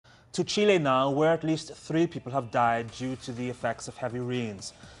To Chile now, where at least 3 people have died due to the effects of heavy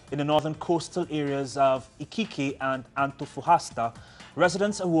rains. In the northern coastal areas of Iquique and Antofagasta,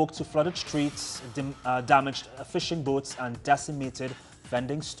 residents awoke to flooded streets, damaged fishing boats and decimated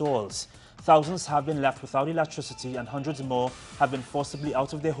vending stalls. Thousands have been left without electricity and hundreds more have been forcibly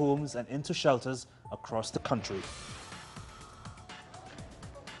out of their homes and into shelters across the country.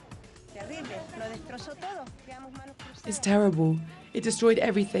 It's terrible. It destroyed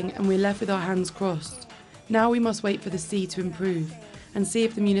everything and we're left with our hands crossed. Now we must wait for the sea to improve and see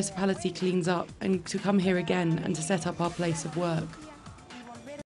if the municipality cleans up and to come here again and to set up our place of work.